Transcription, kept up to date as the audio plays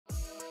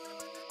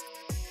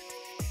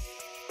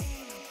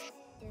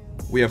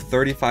We have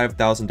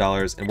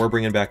 $35,000 and we're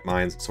bringing back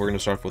mines. So we're going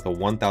to start off with a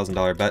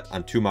 $1,000 bet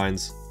on 2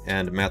 mines.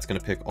 And Matt's going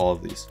to pick all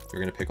of these.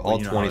 You're going to pick all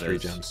 23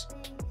 gems.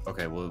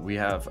 Okay, well, we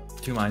have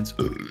 2 mines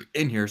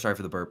in here. Sorry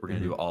for the burp. We're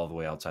going to do all the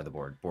way outside the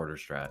board. Border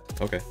strat.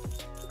 Okay.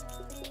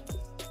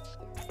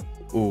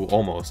 Ooh,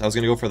 almost. I was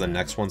going to go for the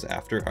next ones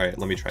after. All right,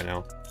 let me try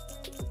now.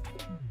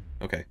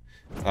 Okay.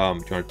 Do you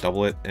want to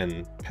double it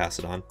and pass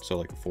it on? So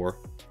like 4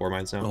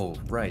 mines now? Oh,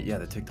 right. Yeah,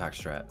 the TikTok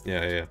strat.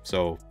 Yeah.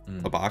 So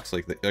a box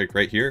like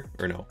right here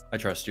or no? I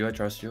trust you.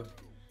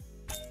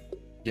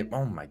 Yep.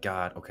 Oh my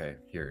god. Okay,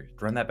 here.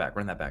 Run that back.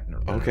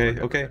 No,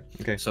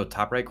 Okay. So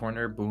top right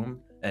corner, boom,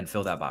 and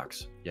fill that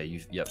box. Yeah,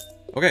 yep.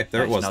 Okay,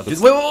 there nice. it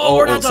was. Now,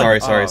 whoa,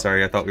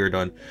 sorry. I thought we were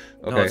done.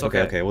 Okay, no,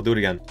 okay. We'll do it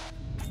again.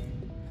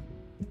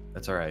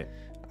 That's all right.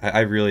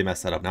 I really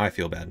messed that up. Now I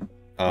feel bad.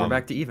 We're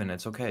back to even.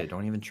 It's okay.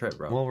 Don't even trip,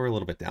 bro. Well, we're a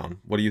little bit down.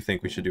 What do you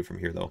think we should do from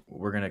here, though?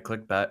 We're going to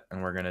click bet,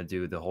 and we're going to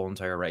do the whole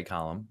entire right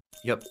column.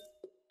 Yep.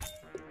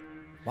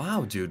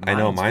 Wow, dude. I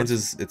know.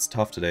 It's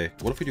tough today.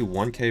 What if we do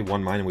 1K,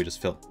 1 mine, and we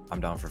just fill? I'm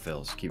down for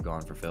fills. Keep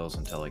going for fills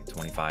until like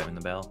 25 in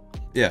the bell.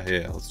 Yeah.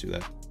 Let's do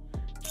that.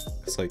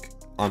 It's like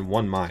on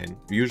 1 mine,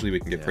 usually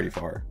we can get pretty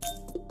far.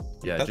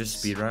 Yeah,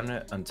 just speedrun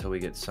it until we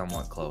get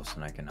somewhat close,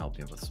 and I can help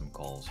you with some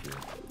calls here.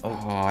 Oh,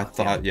 I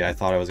thought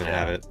I was gonna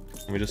have it.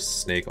 Let me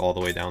just snake all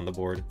the way down the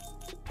board.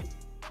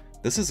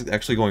 This is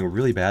actually going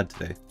really bad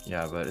today.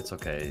 Yeah, but it's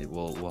okay.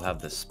 We'll have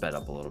this sped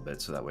up a little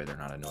bit so that way they're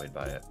not annoyed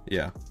by it.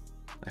 Yeah,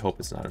 I hope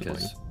it's not annoying.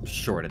 Because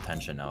short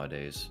attention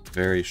nowadays.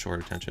 Very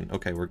short attention.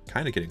 Okay, we're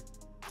kind of getting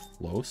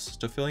close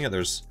to filling it.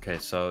 Okay,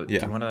 so do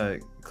you want to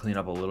clean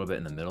up a little bit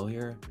in the middle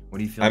here? What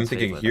do you feel? I'm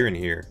thinking here and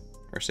here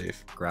are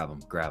safe. Grab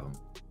them.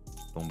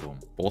 Boom, boom.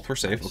 Both were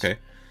safe. Nice. Okay.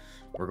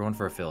 We're going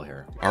for a fill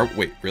here.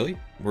 Wait, really?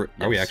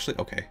 Are we actually?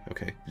 Okay.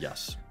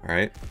 Yes. All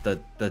right.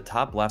 The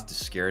top left is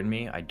scaring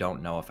me. I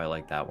don't know if I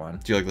like that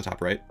one. Do you like the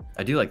top right?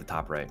 I do like the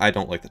top right. I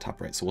don't like the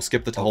top right, so we'll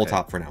skip the whole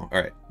top for now.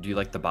 All right. Do you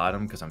like the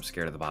bottom? Because I'm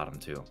scared of the bottom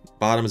too.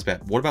 Bottom is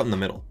bad. What about in the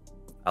middle?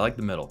 I like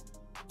the middle.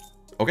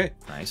 Okay.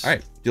 Nice. All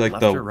right. Do you like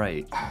left or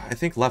right? I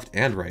think left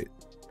and right.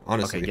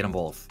 Honestly. Okay, get them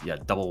both. Yeah,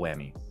 double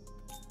whammy.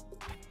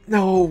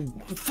 No.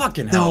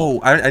 Fucking hell.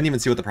 No, I didn't even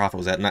see what the profit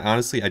was at, and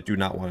honestly, I do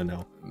not want to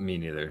know. Me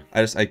neither.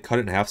 I cut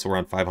it in half, so we're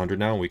on 500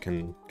 now, and we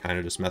can kind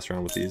of just mess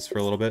around with these for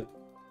a little bit.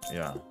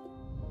 Yeah.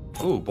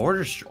 Ooh,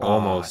 border.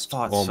 Almost.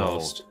 I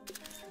almost. So.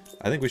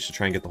 I think we should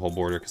try and get the whole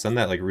border, because then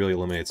that like really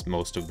eliminates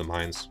most of the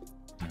mines.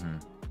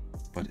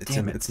 But it's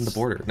in the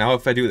border. Now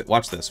if I do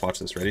watch this,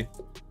 ready?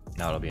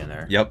 Now it'll be in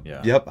there. Yep.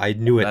 Yeah. Yep. I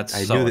knew it. That's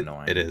I so knew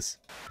annoying. It is.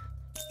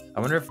 I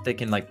wonder if they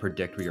can like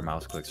predict where your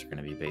mouse clicks are going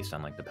to be based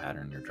on like the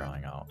pattern you're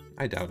drawing out.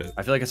 I doubt it.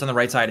 I feel like it's on the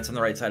right side.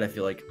 I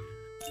feel like.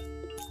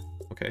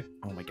 Okay.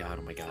 Oh my god.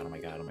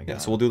 Yeah,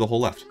 so we'll do the whole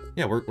left.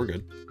 Yeah, we're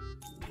good.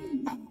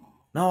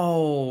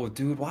 No,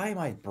 dude, why am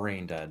I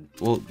brain dead?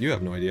 Well, you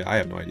have no idea. I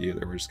have no idea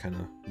either. We're just kind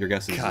of, your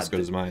guess is as good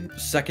as mine.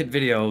 Second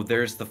video,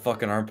 there's the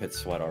fucking armpit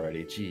sweat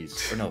already.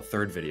 Jeez. Or no,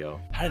 third video.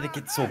 How did it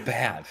get so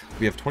bad?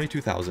 We have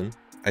 22,000.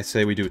 I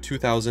say we do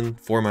 2,000,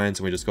 4 mines,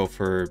 and we just go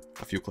for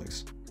a few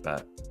clicks.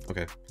 Bet.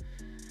 Okay.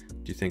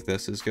 Do you think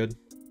this is good?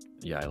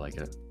 Yeah, I like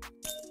it.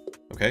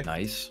 Okay.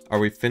 Nice. Are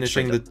we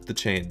finishing the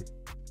chain?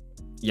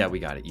 Yeah, we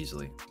got it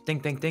easily.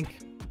 Think.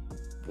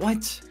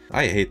 What?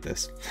 I hate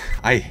this.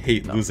 I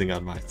hate losing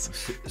on mines.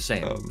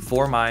 Same.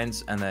 4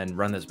 mines and then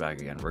run this back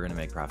again. We're gonna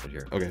make profit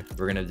here. Okay.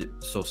 We're gonna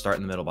so start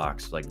in the middle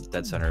box, like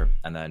dead center,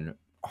 and then.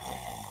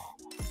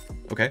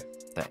 Okay.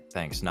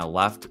 Thanks. Now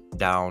left,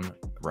 down,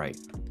 right.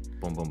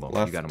 Boom, boom, boom.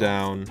 Left, you got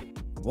down.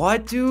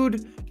 What,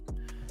 dude?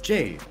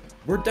 Jay,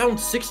 we're down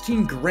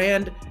 16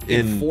 grand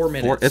in 4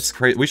 minutes. It's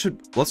crazy. We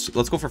should let's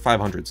go for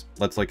 500s.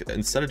 Let's like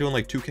instead of doing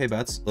like 2K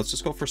bets, let's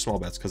just go for small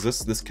bets because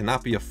this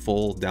cannot be a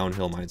full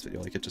downhill mines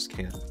video. Like it just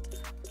can't.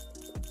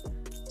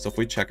 So if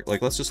we check,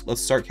 like let's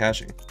start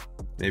cashing.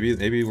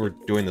 Maybe we're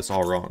doing this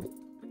all wrong.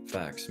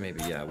 Facts,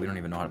 maybe. Yeah, we don't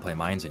even know how to play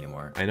mines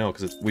anymore. I know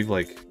because we've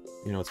like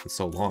it's been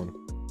so long.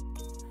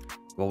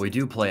 Well, we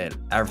do play it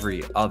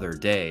every other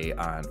day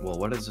on. Well,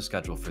 what is the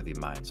schedule for the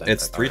mines?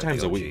 It's 3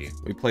 times a week.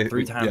 We play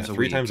 3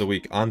 times a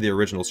week on the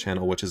originals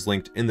channel, which is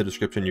linked in the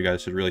description. You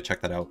guys should really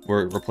check that out.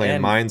 We're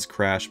playing mines,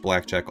 crash,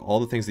 blackjack, all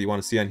the things that you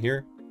want to see on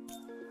here.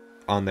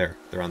 On there,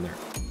 they're on there.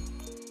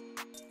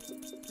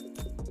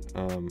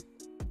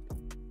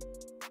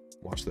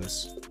 Watch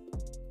this.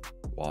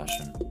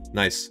 Washing.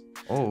 Nice.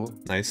 Oh,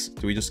 nice.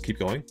 Do we just keep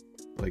going?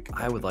 Like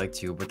I would like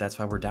to, but that's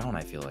why we're down.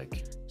 I feel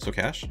like. So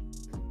cash.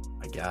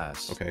 I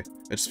guess. Okay.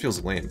 It just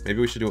feels lame. Maybe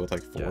we should do it with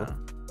like 4. Yeah.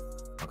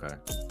 Okay.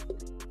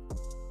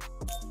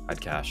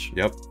 I'd cash.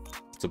 Yep.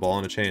 It's a ball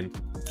on a chain.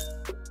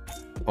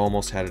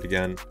 Almost had it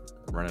again.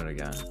 Run it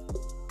again.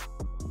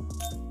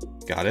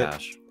 Got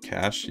it.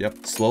 Cash.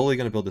 Yep. Slowly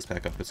gonna build this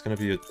back up. It's gonna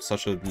be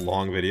such a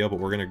long video, but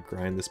we're gonna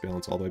grind this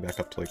balance all the way back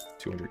up to like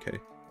 200K.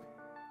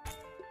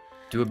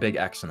 Do a big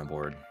X on the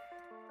board.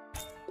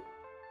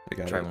 I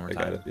got it. Try one more time.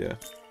 I got it. Yeah.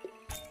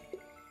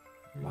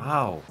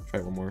 Wow.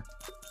 Try one more.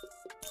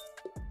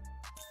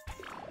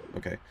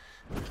 Okay,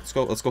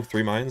 let's go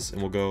 3 mines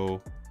and we'll go.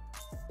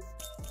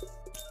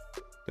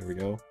 There we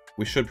go.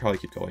 We should probably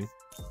keep going.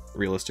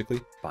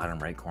 realistically. Bottom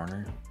right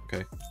corner.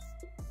 Okay.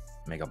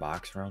 Make a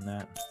box around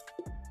that.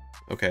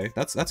 Okay,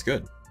 that's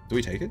good. Do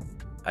we take it?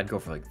 I'd go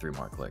for like 3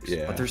 more clicks.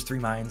 Yeah. But there's 3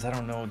 mines. I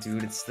don't know,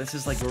 dude. This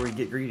is like where we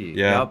get greedy.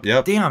 Yeah.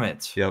 Yep. Damn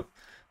it. Yep.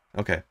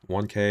 Okay.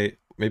 1K.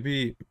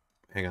 Maybe.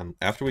 Hang on.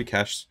 After we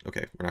cash.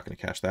 Okay, we're not going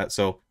to cash that.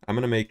 So I'm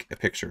going to make a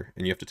picture,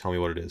 and you have to tell me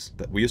what it is.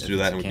 That we used to do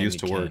that, and it used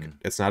to work.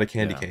 It's not a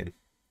candy cane.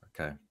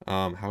 Okay.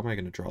 How am I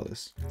going to draw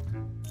this?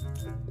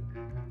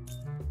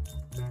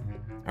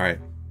 All right.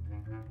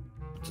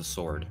 It's a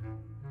sword.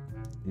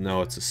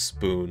 No, it's a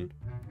spoon.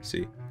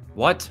 See?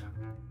 What?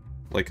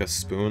 Like a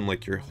spoon,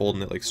 like you're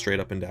holding it like straight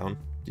up and down.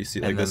 Do you see?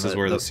 Like this is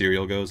where the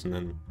cereal goes, and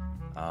then.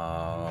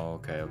 Oh,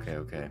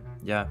 okay.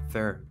 Yeah,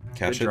 fair.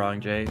 Cash Good it.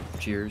 drawing, Jay.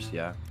 Cheers.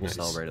 Yeah, we'll Nice.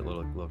 celebrate a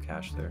little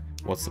cash there.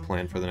 What's the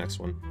plan for the next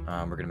one?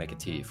 We're gonna make a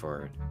T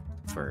for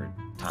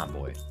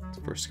Tomboy.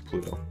 For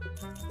Skipluto.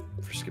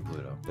 For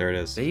Skipluto. There it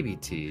is. Baby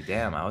T.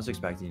 Damn, I was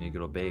expecting you to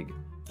go big.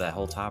 That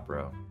whole top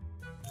row.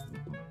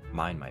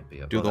 Mine might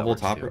be. Do the whole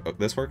top row. Oh,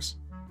 this works.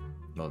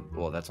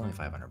 Well, that's only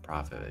 500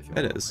 profit. If you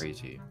It want is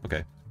crazy.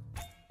 Okay.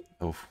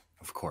 Oh.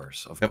 Of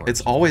course.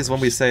 It's always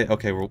when we say,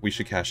 okay, we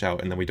should cash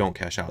out, and then we don't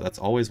cash out. That's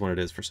always when it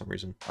is for some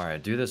reason. All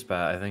right, do this,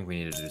 but I think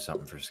we need to do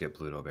something for Skip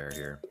Pluto Bear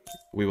here.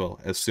 We will.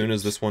 As soon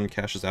as this one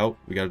cashes out,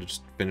 we got to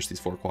just finish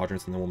these 4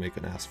 quadrants, and then we'll make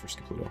an S for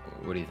Skip Pluto.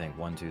 What do you think?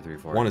 1, 2, 3,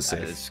 4. 1 is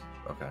safe.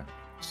 Okay.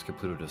 Skip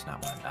Pluto does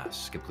not want an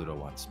S. Skip Pluto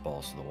wants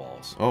balls to the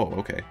walls. Oh,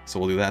 okay. So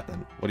we'll do that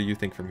then. What do you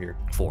think from here?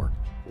 4.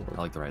 I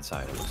like the right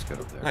side. It looks good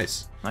over there.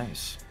 Nice.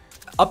 Nice.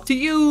 Up to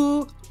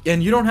you.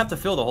 And you don't have to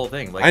fill the whole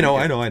thing. Like, I know.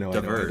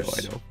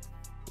 Diverse.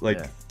 Like,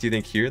 Yeah. do you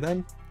think here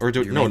then, or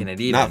do You're no, making it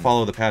even. not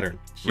follow the pattern?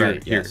 Here,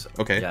 Right, here. yes.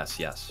 Okay.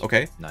 Yes.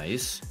 Okay.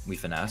 Nice. We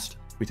finessed.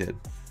 We did.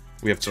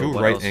 We have So 2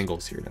 what right else?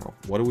 angles here now.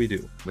 What do we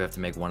do? We have to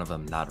make one of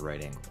them not a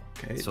right angle.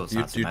 Okay. So it's do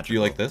you, not do, you- symmetrical. do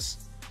you like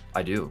this?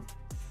 I do.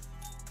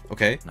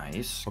 Okay.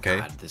 Nice. Okay.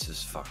 God, this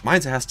is fucking.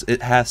 Mine's has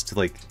to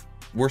like,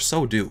 we're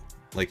so due.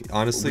 Like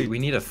honestly, We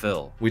need a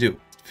fill. we do.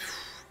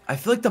 I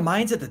feel like the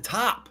mine's at the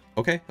top.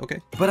 Okay.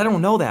 But I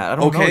don't know that. I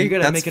don't know. Okay. You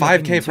gotta That's make an 5K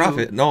opinion, too.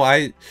 profit. No,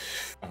 I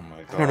Oh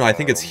my god. don't know. I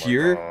think it's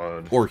here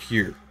or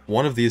here.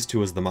 One of these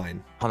 2 is the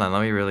mine. Hold on,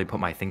 let me really put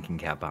my thinking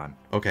cap on.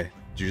 Okay.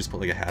 Did you just put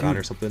like a hat on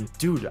or something?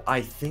 Dude,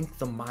 I think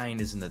the mine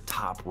is in the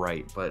top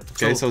right, but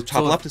Okay. So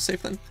top left is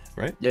safe then,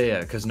 right?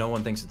 Yeah, because no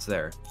one thinks it's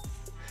there.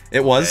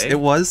 It was. Okay. It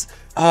was.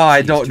 Oh,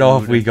 I Jeez, don't know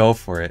if dude. we go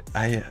for it.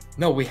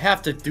 No, we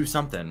have to do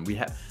something.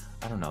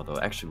 I don't know though.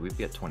 Actually, we'd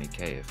be at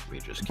 20K if we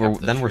just kept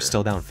this then we're here.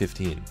 still down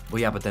 15.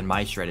 Well, yeah, but then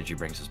my strategy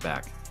brings us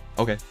back.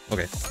 Okay.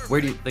 Okay. Where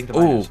do you think the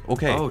mine Oh, is?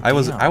 okay. Oh, I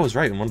was damn.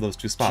 right in one of those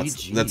 2 spots.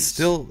 GGs.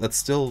 That's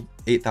still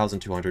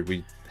 8,200.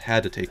 We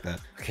had to take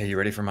that. Okay, you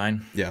ready for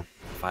mine? Yeah.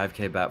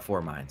 5K bet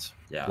 4 mines.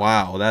 Yeah.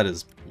 Wow, that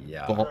is.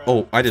 Yeah.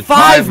 Oh, I did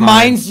 5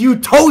 mines, you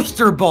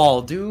toaster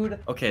ball, dude.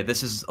 Okay,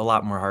 this is a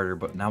lot more harder,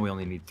 but now we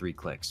only need 3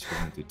 clicks. We're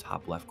gonna do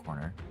top left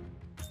corner,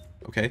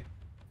 Okay.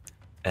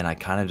 and I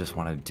kind of just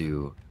want to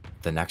do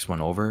the next one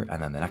over,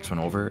 and then the next one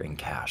over, and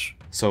cash.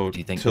 So Do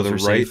you think to the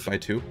those are right safe? by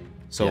 2.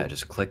 So yeah,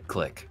 just click.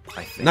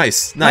 I think.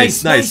 nice.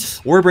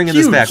 Nice. We're bringing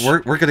this back.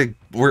 Huge.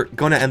 We're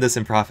gonna end this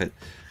in profit.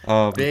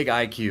 Big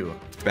IQ.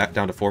 Back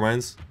down to 4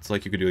 mines. It's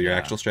like you could do your Yeah.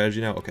 actual strategy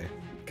now. Okay.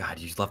 God,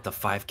 you left the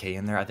 5K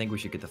in there. I think we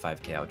should get the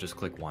 5K out. Just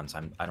click once.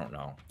 I don't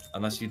know.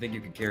 Unless you think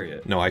you could carry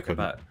it. No, I Okay, couldn't.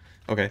 bet.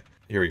 Okay.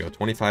 Here we go.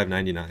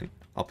 25.99.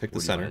 I'll pick the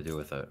What do you center. want to do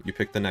with it? You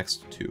pick the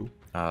next 2.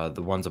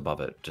 The ones above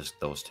it. Just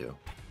those 2.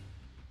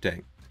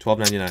 Dang.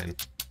 12.99.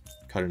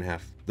 Cut it in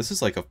half. This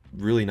is like a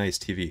really nice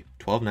TV.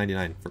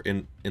 12.99 for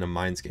in a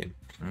mines game.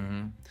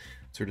 Mm-hmm.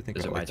 Sort of think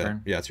Is about it my like that.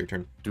 turn? Yeah, it's your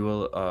turn. Do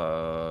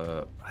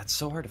a. It's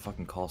so hard to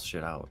fucking call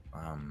shit out.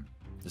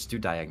 Just do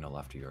diagonal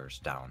left of yours.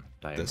 Down.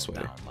 Diagonal This way.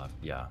 down left.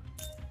 Yeah.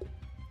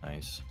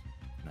 Nice.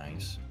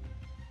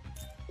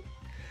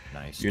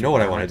 You know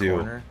what I wanna do.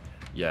 Corner.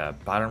 Yeah,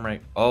 bottom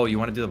right. Oh, you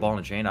want to do the ball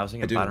and chain? I was I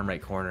thinking do. bottom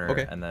right corner.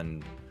 Okay. And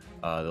then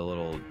the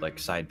little like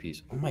side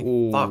piece. Oh my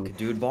Ooh. fuck,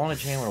 dude! Ball and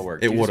chain would have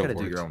worked. It You just would've gotta do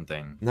worked. your own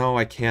thing. No,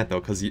 I can't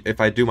though, because if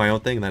I do my own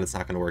thing, then it's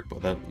not going to work.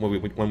 But then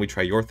when we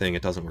try your thing,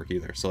 it doesn't work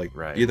either. So like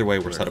Right, either way,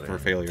 we're set up for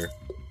literally. failure.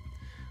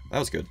 That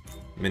was good.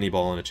 Mini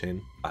ball and a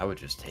chain. I would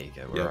just take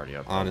it. We're Yeah, already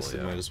up. honestly,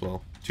 double, yeah. might as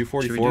well. Should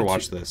 244. we do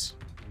Watch two- this.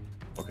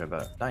 Okay,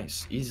 but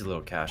nice, easy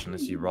little cash. And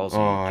this you rolls. Oh,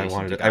 I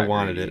wanted it. I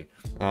wanted it.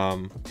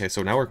 Okay,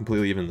 so now we're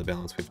completely even in the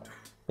balance. We have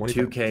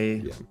 25.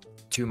 2K, Yeah.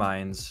 2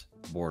 mines,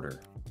 border.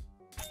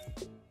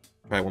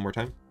 Try it one more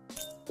time.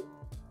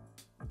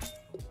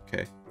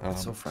 Okay.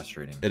 It's so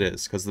frustrating. It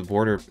is because the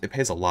border it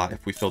pays a lot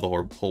if we fill the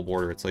whole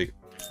border. It's like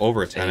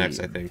over a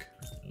 10x, I think.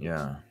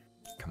 Yeah.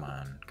 Come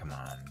on.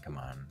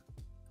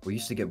 We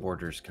used to get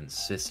borders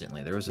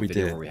consistently. There was a We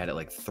video did. where we had it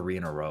like 3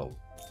 in a row.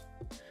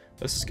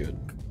 This is good.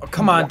 Oh,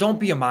 come on, don't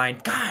be a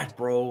mine. God,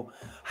 bro.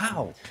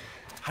 How?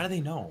 How do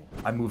they know?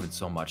 I'm moving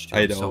so much, too.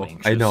 I I'm know. so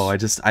I know.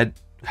 anxious.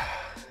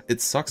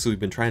 It sucks. We've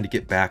been trying to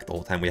get back the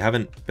whole time. We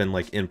haven't been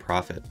like in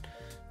profit.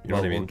 You know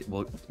what I mean?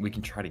 We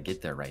can try to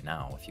get there right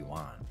now if you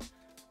want.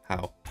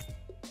 How?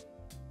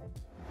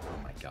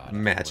 Oh my god.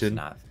 Imagine.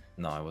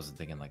 No, I wasn't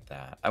thinking like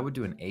that. I would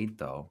do an 8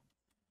 though.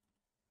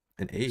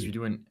 An 'Cause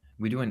 8.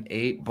 We do an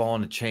 8 ball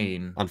and a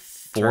chain. On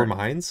 4 Turn.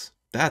 mines?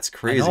 That's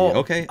crazy. I know,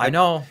 Okay. I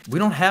know. We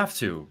don't have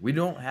to. We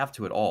don't have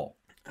to at all.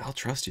 I'll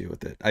trust you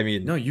with it. I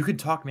mean... No, you could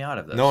talk me out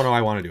of this. No,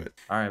 I want to do it.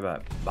 All right,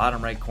 but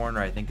bottom right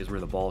corner, I think, is where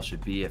the ball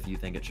should be. If you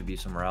think it should be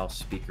somewhere else,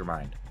 speak your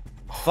mind.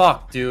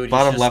 Fuck, dude.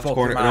 Bottom left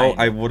corner. No,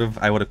 I would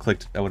have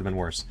clicked. That would have been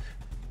worse.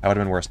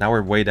 Now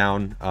we're way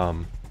down.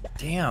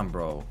 Damn,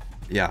 bro.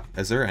 Yeah.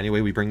 Is there any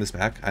way we bring this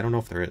back? I don't know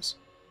if there is.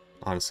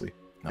 Honestly.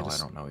 No, I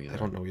don't know either. I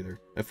don't know either.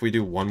 If we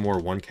do one more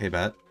 1K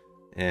bet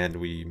and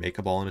we make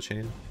a ball in a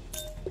chain.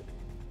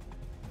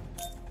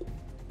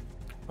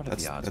 What are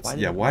the odds?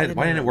 Why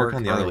didn't it work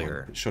on the earlier?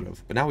 other one? It should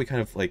have. But now we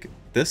kind of like,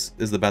 this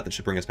is the bet that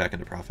should bring us back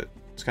into profit.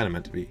 It's kind of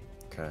meant to be.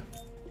 Okay.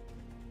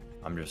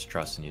 I'm just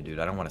trusting you, dude.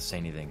 I don't want to say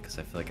anything because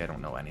I feel like I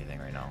don't know anything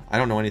right now. I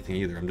don't know anything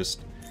either. I'm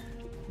just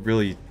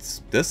really,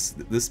 this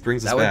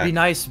brings us back. That would be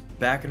nice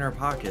back in our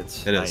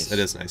pockets. It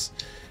is nice.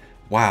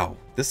 Wow,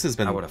 this has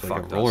been like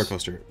a roller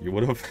coaster. You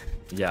would have.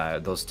 Yeah,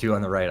 those 2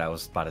 on the right, I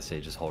was about to say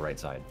just whole right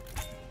side.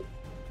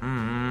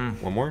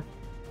 One more?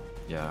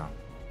 Yeah.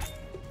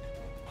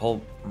 Oh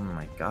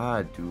my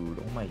god, dude.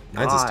 Oh my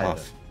god. Mine's is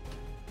tough.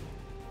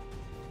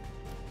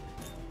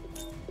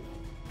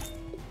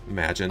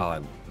 Imagine.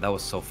 Oh, that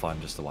was so fun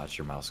just to watch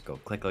your mouse go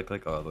click, click,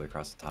 click all the way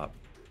across the top.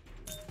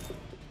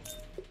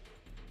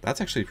 That's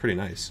actually pretty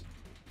nice.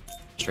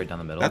 Straight down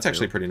the middle. That's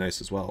actually pretty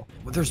nice as well.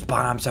 There's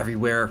bombs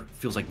everywhere.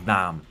 Feels like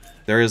Nam.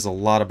 There is a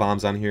lot of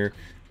bombs on here.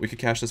 We could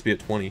cash this be at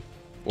 20,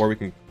 or we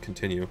can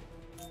continue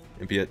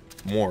and be at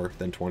more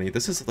than 20.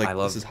 This is like,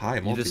 this is high.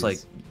 You just like,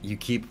 you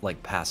keep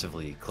like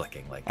passively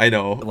clicking. Like I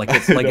know. Like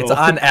it's like it's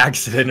on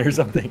accident or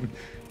something.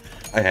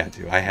 I had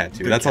to.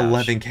 That's cash.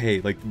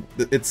 11K. Like,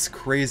 it's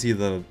crazy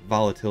the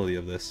volatility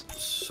of this.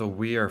 So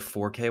we are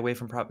 4K away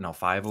from profit. No,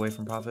 5 away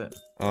from profit.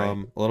 Right?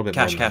 A little bit.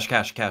 Cash.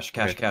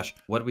 Okay. Cash.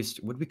 What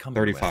did we come?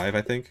 35,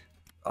 I think.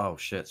 Oh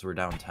shit! So we're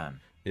down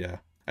 10. Yeah,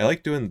 I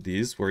like doing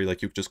these where you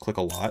just click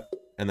a lot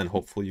and then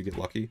hopefully you get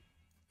lucky.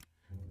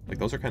 Like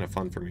those are kind of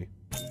fun for me.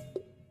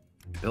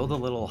 Build a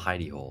little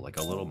hidey hole, like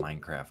a little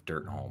Minecraft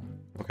dirt home.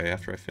 Okay,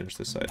 after I finish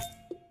this side.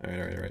 All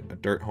right. A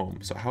dirt home.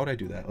 So how would I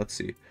do that? Let's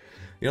see.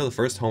 You know, the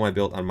first home I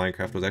built on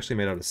Minecraft was actually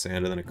made out of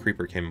sand, and then a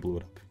creeper came and blew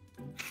it up.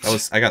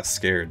 I got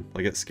scared.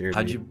 Like, it scared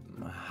me.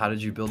 How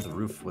did you build the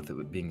roof with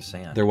it being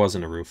sand? There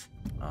wasn't a roof.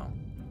 Oh.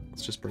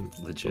 Let's just build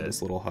Legit.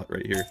 this little hut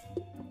right here.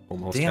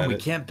 Almost. Damn, we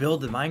can't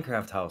build the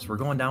Minecraft house. We're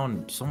going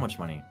down so much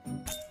money.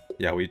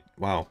 Yeah,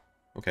 wow.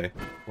 Okay.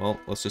 Well,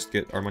 let's just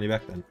get our money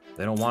back then.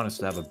 They don't want us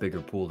to have a bigger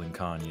pool than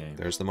Kanye.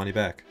 There's the money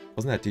back.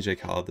 Wasn't that DJ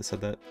Khaled that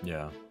said that?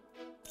 Yeah.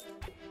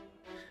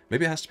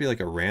 Maybe it has to be like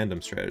a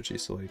random strategy.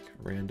 So like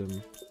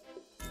random.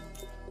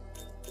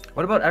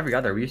 What about every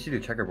other? We used to do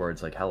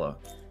checkerboards like hella.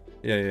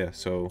 Yeah.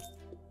 So.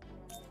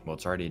 Well,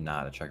 it's already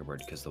not a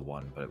checkerboard because the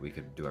one, but we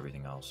could do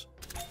everything else.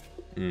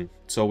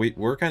 So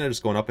we're kind of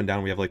just going up and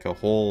down. We have like a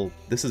whole.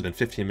 This has been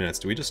 15 minutes.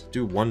 Do we just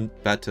do one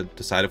bet to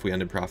decide if we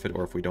end in profit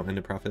or if we don't end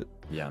in profit?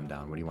 Yeah, I'm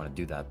down. What do you want to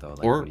do that though?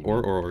 Like,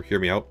 or hear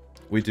me out.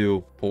 We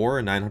do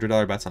 4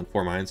 $900 bets on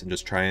 4 mines and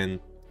just try and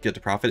get to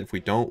profit. If we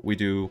don't, we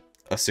do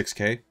a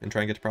 6K and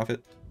try and get to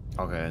profit.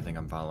 Okay, I think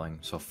I'm following.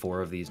 So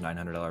 4 of these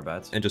 $900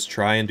 bets. And just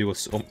try and do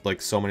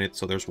so many.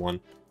 So there's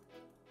 1.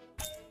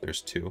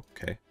 There's 2.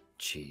 Okay.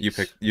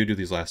 Jeez. You do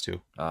these last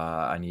 2.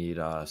 I need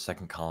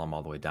second column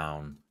all the way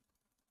down.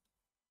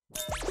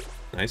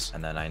 Nice.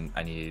 And then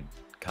I need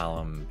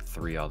column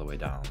 3 all the way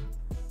down.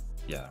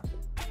 Yeah.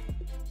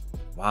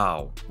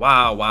 Wow.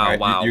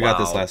 Right, you got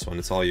this last one.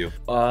 It's all you.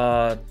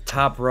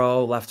 Top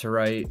row, left to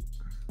right.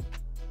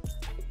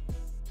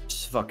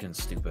 Just fucking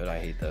stupid. I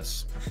hate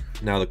this.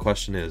 Now the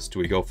question is, do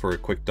we go for a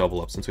quick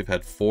double up since we've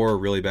had 4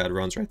 really bad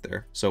runs right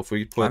there? So if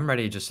we put... I'm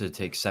ready just to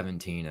take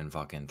 17 and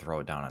fucking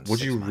throw it down on 6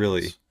 Would you mines.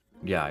 really?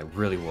 Yeah, I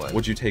really would.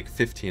 Would you take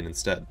 15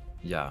 instead?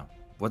 Yeah.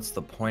 What's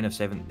the point of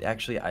saving?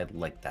 Actually, I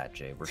like that,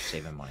 Jay. We're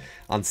saving money.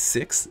 On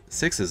 6?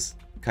 6 is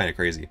kind of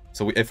crazy.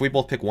 So if we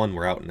both pick 1,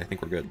 we're out, and I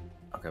think we're good.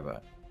 Okay,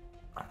 but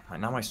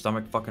now my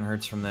stomach fucking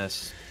hurts from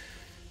this.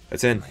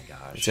 It's in. Oh my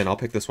gosh. It's in. I'll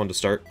pick this one to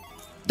start.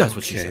 That's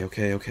what she said.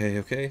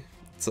 Okay.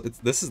 So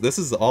this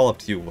is all up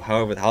to you.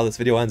 However, how this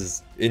video ends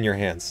is in your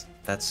hands.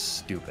 That's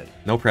stupid.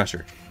 No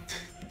pressure.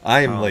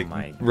 I am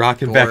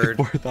rocking back and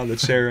forth on the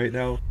chair right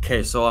now.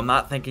 Okay, so I'm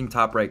not thinking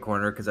top right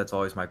corner because that's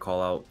always my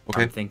call out.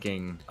 Okay.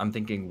 I'm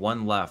thinking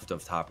 1 left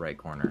of top right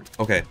corner.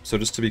 Okay, so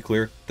just to be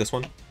clear, this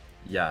one?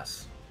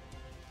 Yes.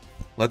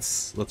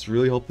 Let's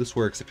really hope this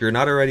works. If you're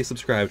not already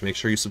subscribed, make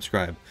sure you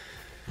subscribe.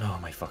 Oh,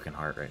 my fucking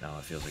heart right now.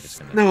 It feels like it's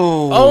gonna.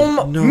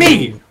 No.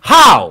 Me?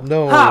 How?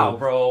 No. How,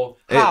 bro?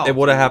 How? It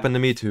would have happened to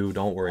me too.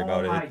 Don't worry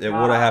about it. It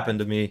would have happened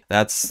to me.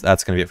 That's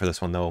gonna be it for this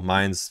one though.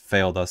 Mine's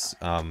failed us.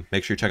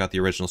 Make sure you check out the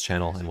originals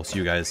channel, and we'll see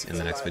you guys in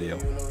the next video.